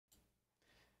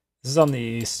This is on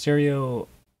the stereo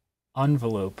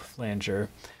envelope flanger.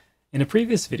 In a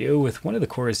previous video with one of the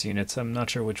chorus units, I'm not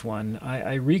sure which one,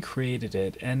 I recreated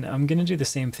it, and I'm going to do the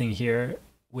same thing here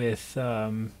with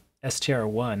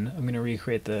STR1. I'm going to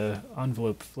recreate the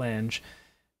envelope flange,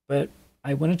 but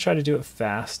I want to try to do it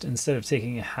fast instead of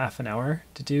taking a half an hour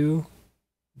to do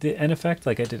the end effect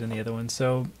like I did in the other one.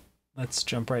 So let's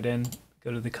jump right in.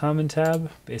 Go to the Common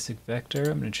tab, Basic Vector.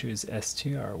 I'm going to choose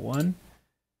STR1.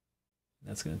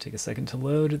 That's going to take a second to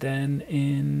load. Then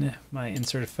in my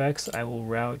insert effects, I will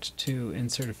route to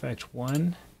insert effect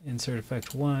 1. Insert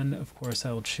effect 1, of course,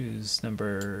 I will choose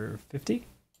number 50.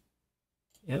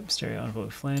 Yep, stereo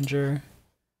envelope flanger.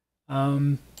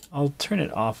 I'll turn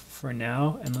it off for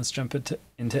now, and let's jump into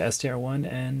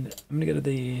STR1, and I'm going to go to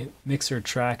the mixer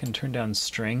track and turn down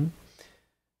string.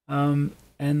 And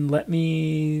let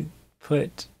me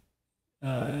put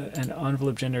an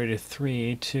envelope generator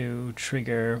 3 to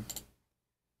trigger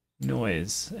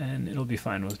noise, and it'll be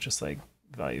fine with just like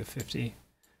value 50.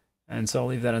 And so I'll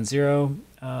leave that on 0.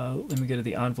 Let me go to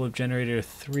the envelope generator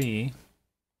 3.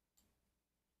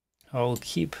 I'll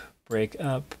keep break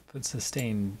up, put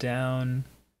sustain down,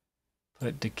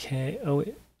 put decay, oh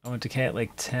wait, I want decay at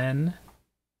like 10,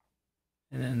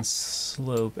 and then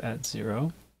slope at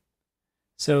 0.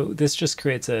 So this just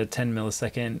creates a 10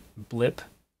 millisecond blip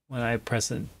when I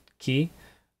press a key.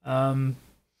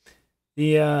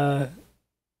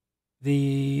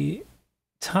 The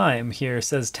time here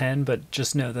says 10, but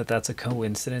just know that that's a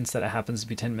coincidence that it happens to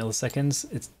be 10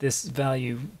 milliseconds. This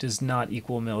value does not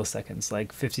equal milliseconds.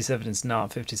 Like 57 is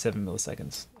not 57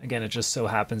 milliseconds. Again, it just so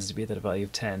happens to be that a value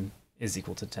of 10 is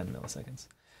equal to 10 milliseconds.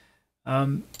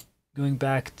 Going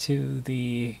back to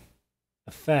the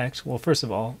effect, well, first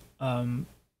of all,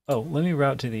 let me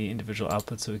route to the individual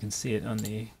output so we can see it on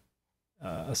the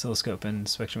oscilloscope and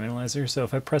spectrum analyzer. So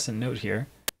if I press a note here,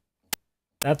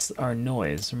 that's our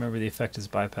noise. Remember, the effect is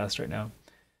bypassed right now.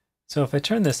 So if I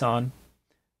turn this on,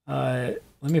 let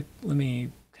me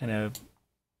kind of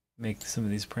make some of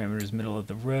these parameters middle of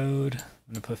the road.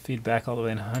 I'm gonna put feedback all the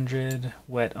way in 100,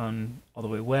 wet on all the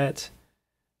way wet.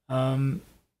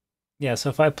 Yeah, so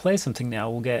if I play something now,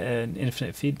 we'll get an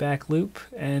infinite feedback loop,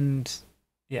 and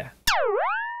yeah.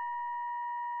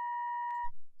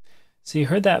 So you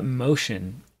heard that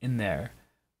motion in there.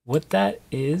 What that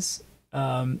is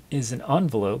an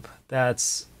envelope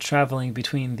that's traveling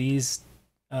between these,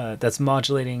 that's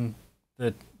modulating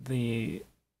the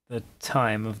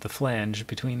time of the flange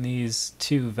between these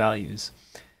two values.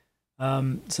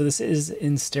 So this is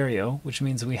in stereo, which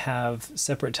means we have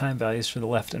separate time values for the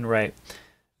left and right.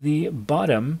 The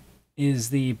bottom is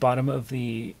the bottom of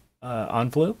the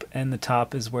envelope, and the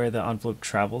top is where the envelope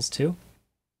travels to.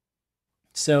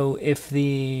 So if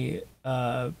the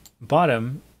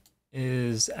bottom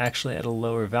is actually at a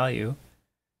lower value,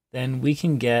 then we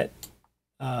can get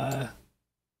an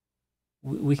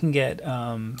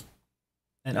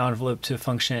envelope to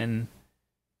function.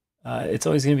 It's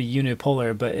always going to be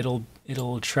unipolar, but it'll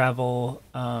travel.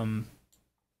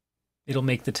 It'll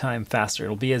make the time faster.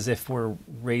 It'll be as if we're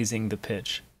raising the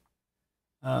pitch.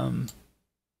 Yeah,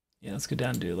 let's go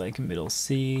down to like middle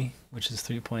C, which is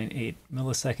 3.8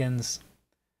 milliseconds.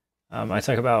 I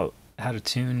talk about how to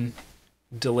tune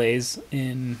delays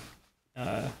in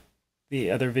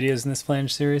the other videos in this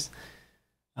flange series.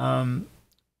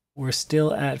 We're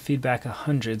still at feedback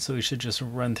 100, so we should just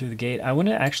run through the gate. I want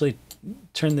to actually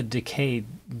turn the decay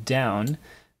down.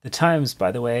 The times,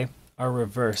 by the way, are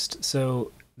reversed.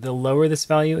 So the lower this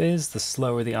value is, the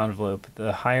slower the envelope.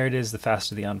 The higher it is, the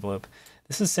faster the envelope.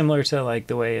 This is similar to like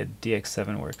the way a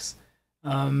DX7 works.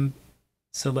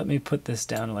 So let me put this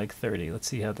down to like 30. Let's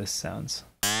see how this sounds.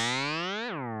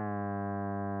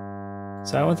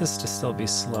 So I want this to still be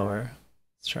slower.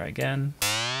 Let's try again.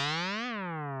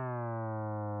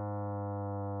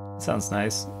 Sounds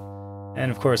nice.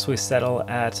 And of course we settle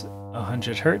at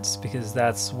 100 Hertz because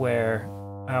that's where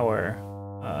our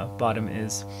bottom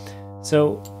is.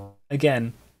 So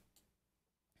again,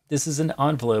 this is an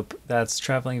envelope that's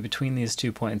traveling between these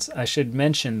 2 points. I should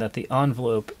mention that the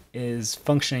envelope is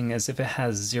functioning as if it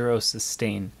has 0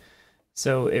 sustain.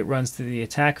 So it runs through the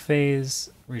attack phase,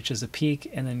 reaches a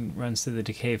peak, and then runs through the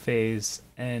decay phase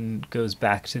and goes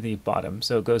back to the bottom.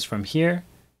 So it goes from here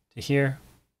to here,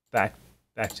 back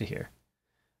to here.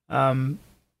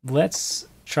 Let's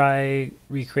try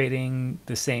recreating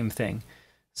the same thing.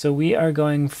 So we are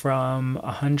going from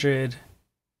 100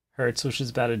 Hertz, which is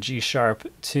about a G sharp,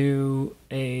 to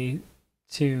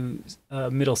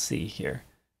middle C here.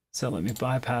 So let me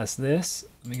bypass this.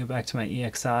 Let me go back to my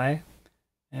EXI,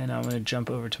 and I'm going to jump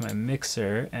over to my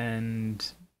mixer and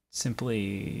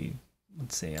simply,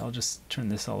 let's see, I'll just turn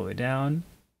this all the way down.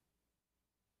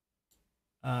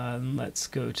 Let's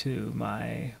go to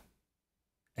my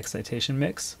excitation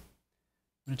mix.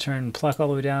 I'm going to turn pluck all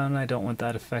the way down. I don't want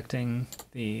that affecting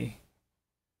the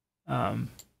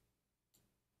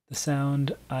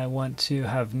sound. I want to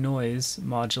have noise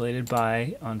modulated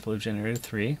by envelope generator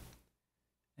 3.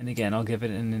 And again, I'll give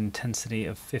it an intensity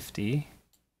of 50.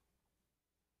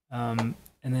 And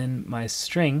then my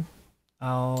string,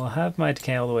 I'll have my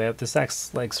decay all the way up. This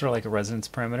acts like sort of like a resonance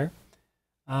parameter.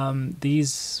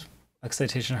 These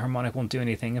excitation harmonic won't do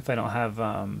anything if I don't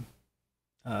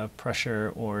have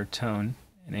pressure or tone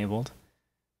enabled.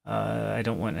 I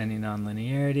don't want any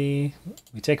nonlinearity.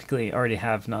 We technically already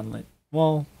have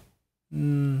well,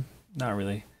 not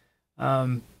really.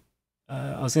 I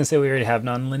was going to say we already have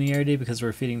nonlinearity because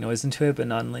we're feeding noise into it, but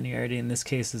nonlinearity in this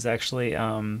case is actually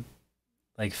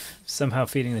like somehow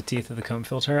feeding the teeth of the comb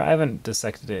filter. I haven't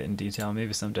dissected it in detail.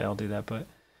 Maybe someday I'll do that, but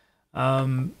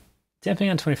damping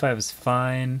on 25 is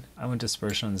fine. I want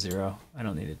dispersion on 0. I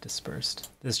don't need it dispersed.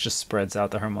 This just spreads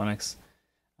out the harmonics.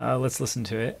 Let's listen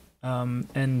to it.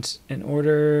 And in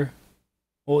order,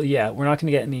 well, yeah, we're not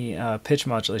going to get any pitch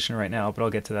modulation right now, but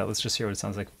I'll get to that. Let's just hear what it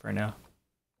sounds like for now.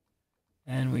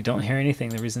 And we don't hear anything.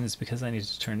 The reason is because I need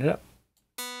to turn it up.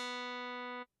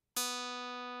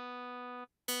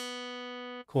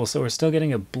 Cool, so we're still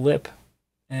getting a blip,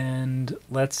 and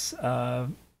let's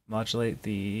modulate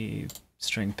the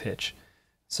string pitch.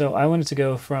 So I want it to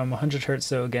go from 100 hertz,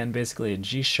 so again, basically a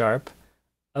G sharp,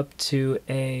 up to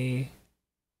a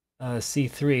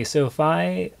C3. So if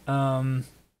I, let's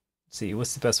see,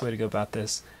 what's the best way to go about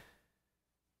this?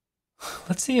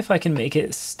 Let's see if I can make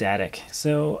it static.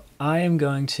 So I am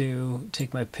going to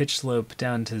take my pitch slope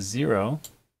down to 0.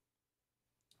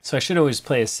 So I should always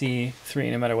play a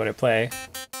C3 no matter what I play.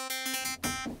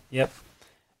 Yep.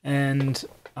 And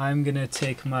I'm going to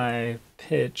take my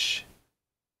pitch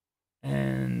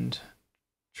and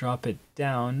drop it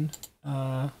down.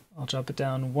 I'll drop it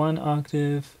down 1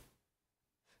 octave.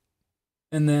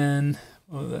 And then,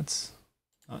 oh, that's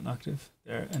not an octave.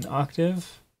 There, an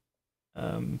octave.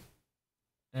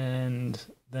 And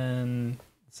then,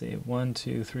 let's see, 1,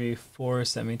 2, 3, 4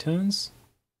 semitones.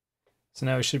 So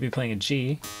now we should be playing a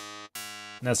G,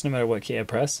 and that's no matter what key I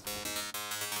press.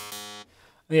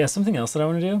 Oh yeah, something else that I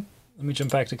want to do. Let me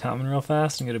jump back to common real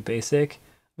fast and go to basic.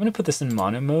 I'm going to put this in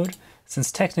mono mode,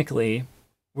 since technically,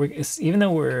 even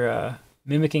though we're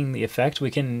mimicking the effect,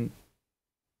 we can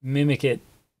mimic it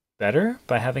better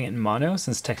by having it in mono,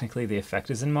 since technically the effect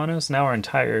is in mono. So now our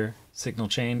entire signal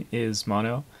chain is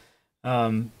mono.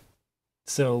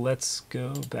 So let's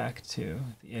go back to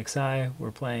the EXI.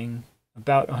 We're playing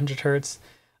about 100 hertz.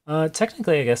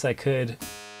 Technically, I guess I could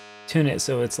tune it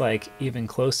so it's like even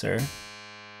closer.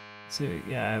 So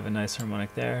yeah, I have a nice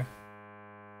harmonic there.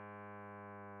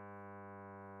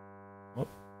 Whoop.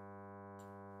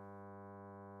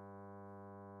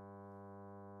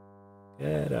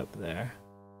 Get up there.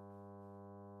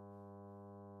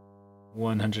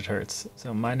 100 hertz.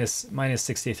 So minus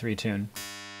 63 tune.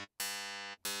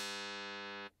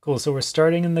 Cool, so we're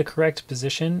starting in the correct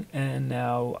position, and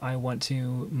now I want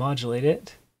to modulate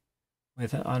it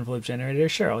with an envelope generator.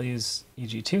 Sure, I'll use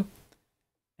EG2.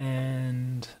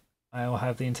 And I will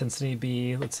have the intensity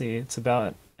be, let's see, it's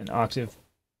about an octave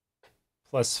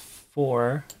plus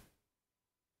 4.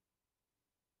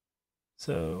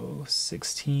 So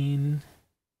 16.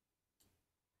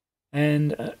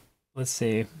 And let's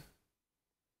see.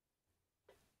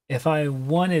 If I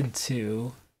wanted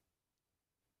to,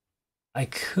 I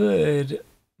could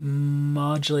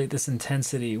modulate this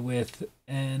intensity with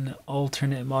an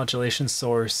alternate modulation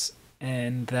source,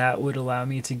 and that would allow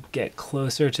me to get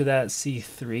closer to that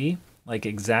C3, like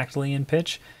exactly in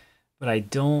pitch, but I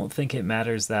don't think it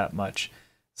matters that much.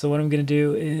 So what I'm going to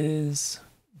do is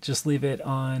just leave it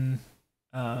on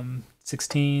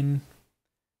 16,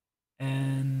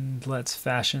 and let's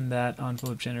fashion that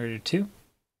envelope generator 2.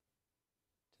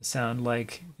 Sound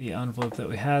like the envelope that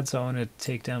we had, so I want to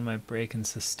take down my break and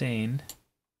sustain.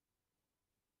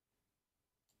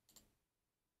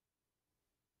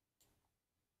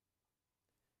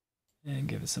 And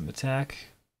give it some attack.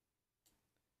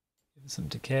 Give it some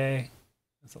decay.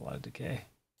 That's a lot of decay.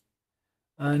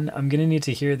 And I'm going to need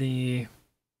to hear the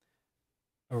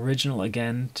original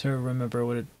again to remember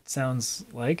what it sounds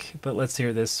like, but let's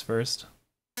hear this first.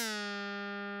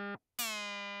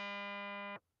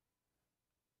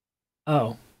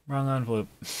 Oh, wrong envelope.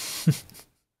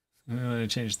 I'm going to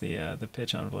change the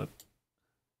pitch envelope.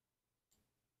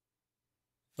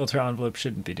 Filter envelope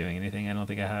shouldn't be doing anything. I don't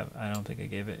think I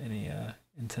gave it any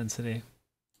intensity.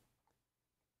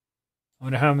 I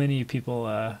wonder how many people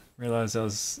realized I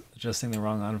was adjusting the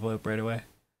wrong envelope right away.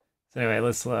 So anyway,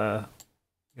 let's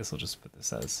I guess I'll just put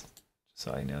this as,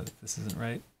 so I know that this isn't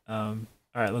right. All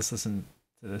right, let's listen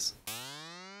to this.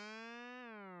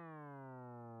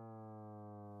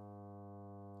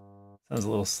 Sounds a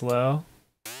little slow.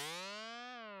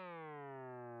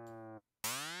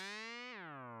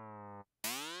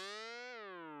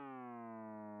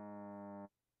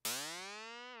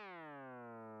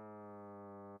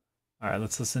 All right,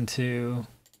 let's listen to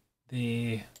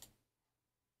the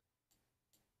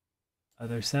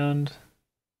other sound.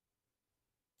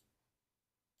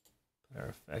 Put our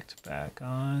effect back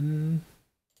on.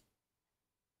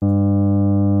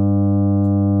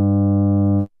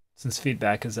 Since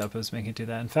feedback is up, I was making it do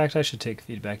that. In fact, I should take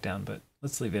feedback down, but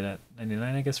let's leave it at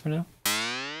 99, I guess, for now.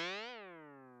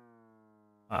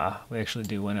 We actually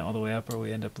do win it all the way up, or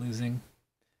we end up losing.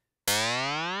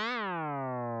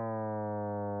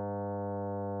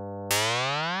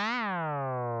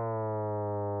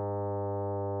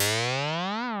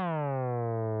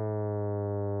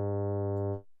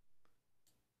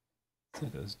 So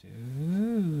it goes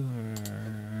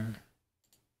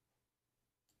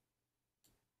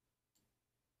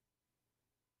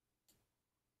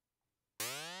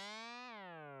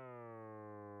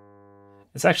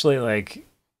It's actually like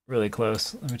really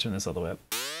close. Let me turn this all the way up.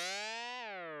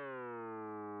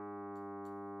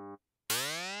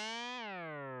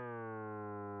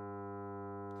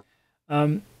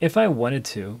 If I wanted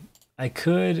to, I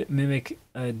could mimic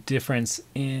a difference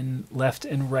in left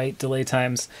and right delay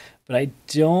times, but I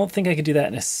don't think I could do that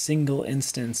in a single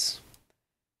instance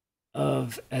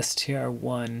of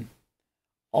STR1.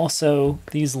 Also,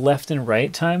 these left and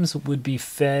right times would be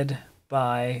fed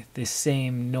by the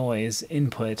same noise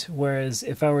input, whereas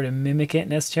if I were to mimic it in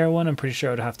STR1, I'm pretty sure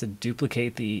I would have to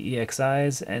duplicate the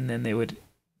EXIs, and then they would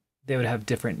have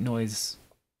different noises.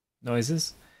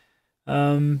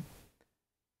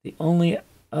 The only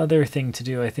other thing to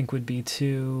do, I think, would be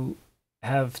to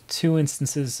have two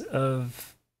instances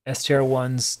of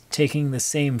STR1s taking the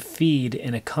same feed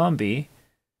in a combi,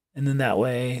 and then that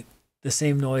way the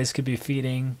same noise could be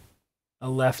feeding a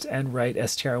left and right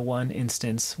STR1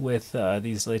 instance with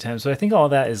these delay times. So I think all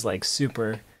that is like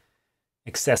super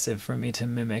excessive for me to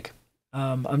mimic.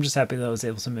 I'm just happy that I was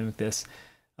able to mimic this.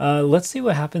 Let's see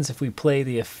what happens if we play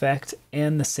the effect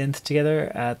and the synth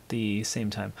together at the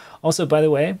same time. Also, by the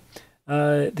way,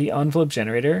 the envelope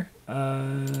generator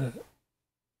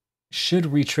should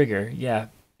retrigger. Yeah,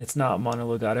 it's not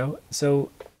monologato. So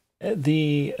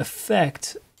the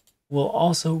effect will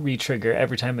also retrigger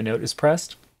every time a note is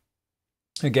pressed.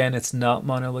 Again, it's not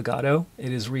monologato.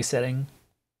 It is resetting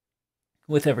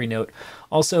with every note.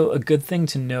 Also, a good thing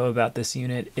to know about this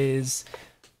unit is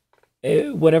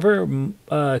whatever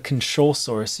control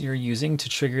source you're using to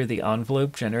trigger the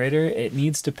envelope generator, it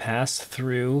needs to pass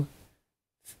through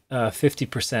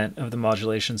 50% of the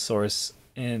modulation source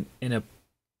in a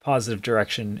positive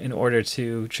direction in order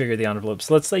to trigger the envelope.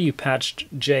 So let's say you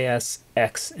patched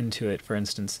JSX into it, for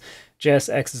instance.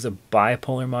 JSX is a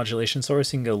bipolar modulation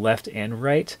source. You can go left and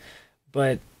right,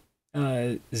 but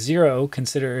 0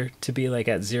 consider to be like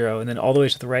at 0, and then all the way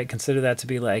to the right consider that to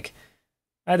be like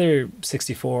either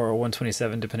 64 or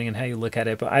 127, depending on how you look at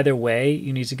it. But either way,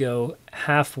 you need to go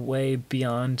halfway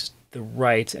beyond the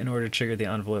right in order to trigger the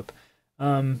envelope.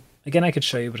 Again, I could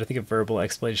show you, but I think a verbal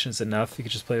explanation is enough. You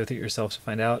could just play with it yourself to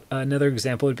find out. Another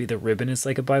example would be the ribbon is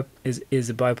like is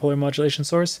a bipolar modulation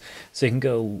source. So you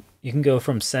can go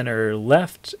from center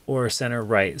left or center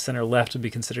right. Center left would be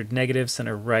considered negative.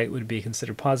 Center right would be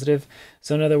considered positive.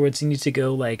 So in other words, you need to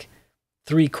go like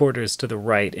 3/4 to the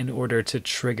right in order to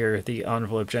trigger the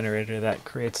envelope generator that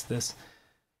creates this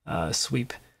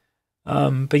sweep.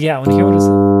 But yeah, I want to hear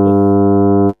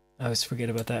what I always forget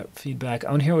about that feedback.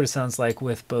 I want to hear what it sounds like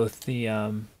with both the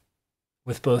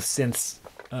with both synths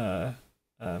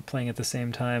playing at the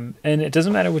same time. And it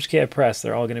doesn't matter which key I press;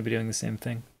 they're all going to be doing the same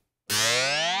thing.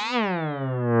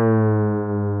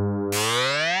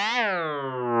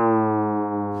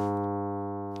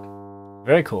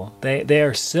 Very cool. They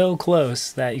are so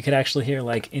close that you could actually hear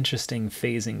like interesting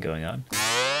phasing going on.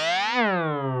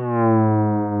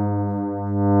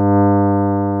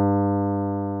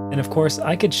 And of course,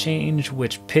 I could change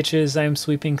which pitches I'm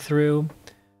sweeping through.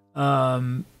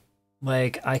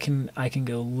 Like I can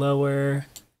go lower.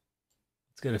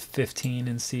 Let's go to 15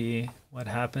 and see what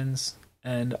happens.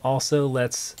 And also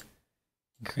let's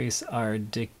increase our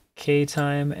decay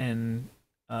time and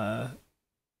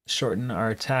shorten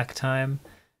our attack time.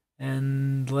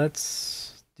 And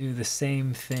let's do the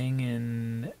same thing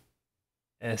in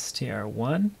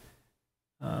STR1.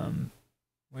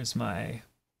 Where's my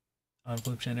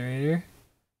envelope generator?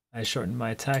 I shortened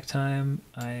my attack time.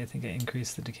 I think I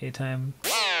increased the decay time.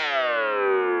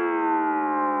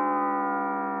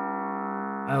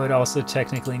 I would also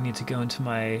technically need to go into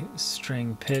my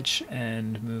string pitch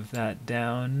and move that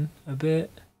down a bit.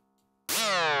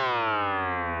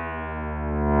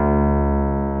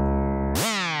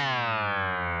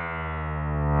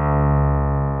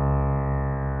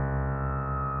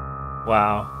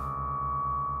 Wow.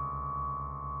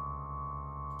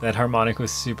 That harmonic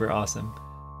was super awesome.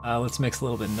 Let's mix a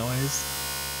little bit of noise.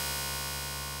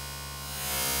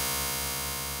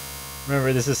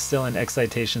 Remember, this is still an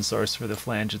excitation source for the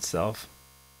flange itself.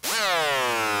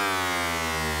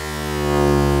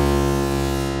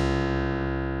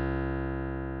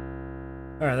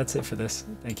 Alright, that's it for this.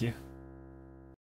 Thank you.